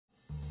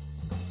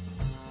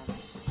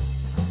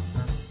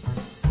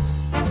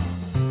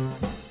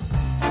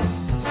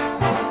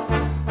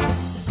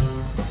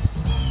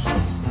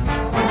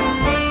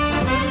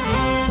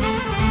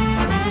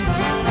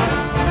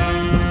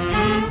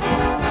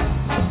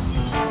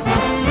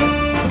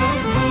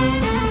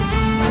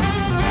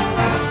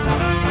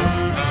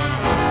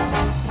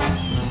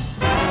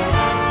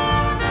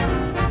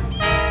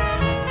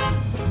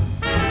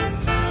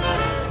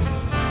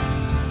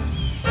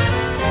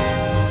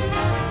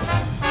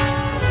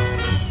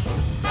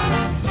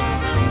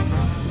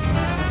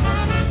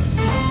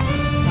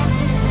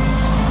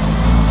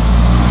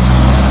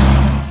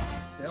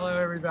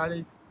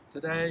everybody.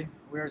 Today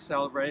we are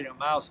celebrating a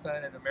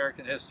milestone in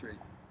American history.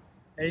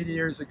 80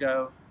 years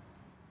ago,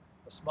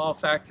 a small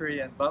factory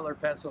in Butler,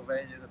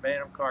 Pennsylvania, the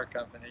Bantam Car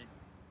Company,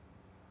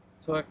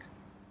 took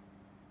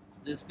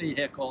this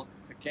vehicle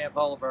to Camp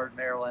Holabird,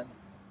 Maryland,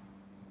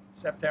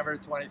 September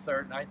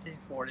 23,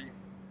 1940, to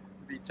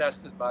be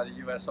tested by the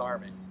U.S.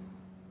 Army.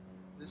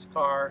 This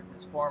car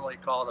is formally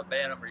called a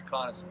Bantam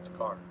Reconnaissance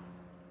Car,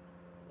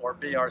 or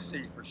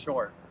BRC for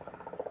short.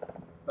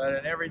 But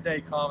in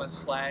everyday common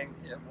slang,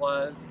 it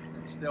was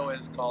and still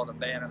is called a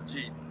Bantam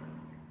Jeep.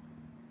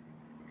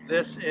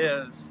 This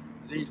is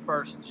the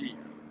first Jeep.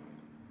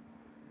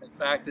 In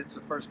fact, it's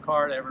the first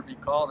car to ever be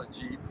called a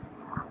Jeep.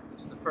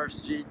 It's the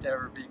first Jeep to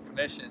ever be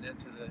commissioned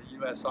into the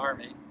U.S.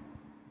 Army,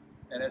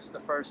 and it's the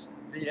first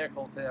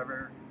vehicle to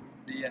ever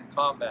be in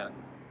combat,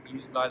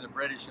 used by the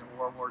British in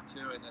World War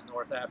II in the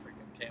North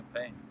African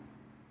campaign.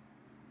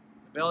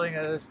 The building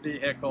of this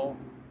vehicle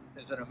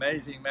is an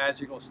amazing,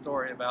 magical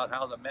story about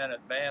how the men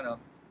at Bantam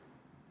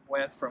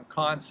went from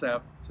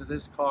concept to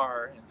this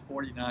car in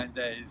 49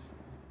 days,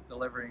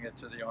 delivering it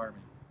to the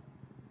Army.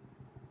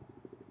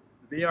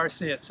 The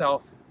BRC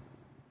itself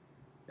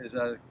is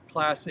a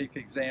classic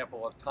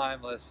example of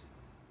timeless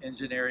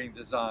engineering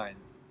design.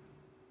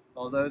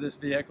 Although this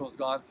vehicle has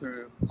gone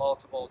through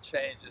multiple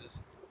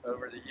changes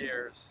over the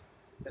years,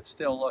 it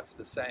still looks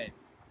the same.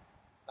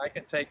 I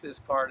can take this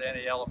car to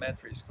any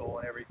elementary school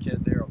and every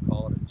kid there will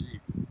call it a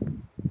Jeep.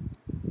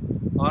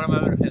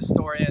 Automotive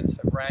historians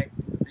have ranked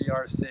the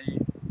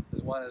BRC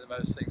as one of the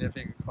most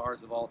significant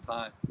cars of all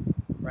time,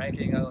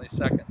 ranking only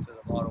second to the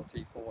Model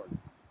T Ford.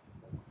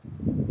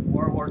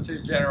 World War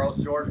II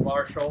generals George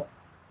Marshall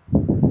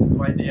and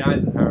Dwight D.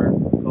 Eisenhower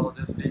called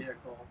this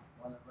vehicle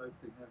one of the most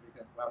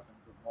significant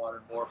weapons of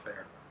modern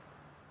warfare.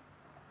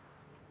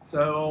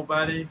 So, old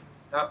buddy,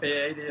 happy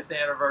 80th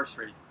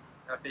anniversary.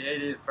 Happy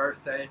 80th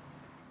birthday.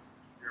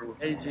 You're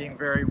aging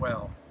very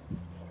well.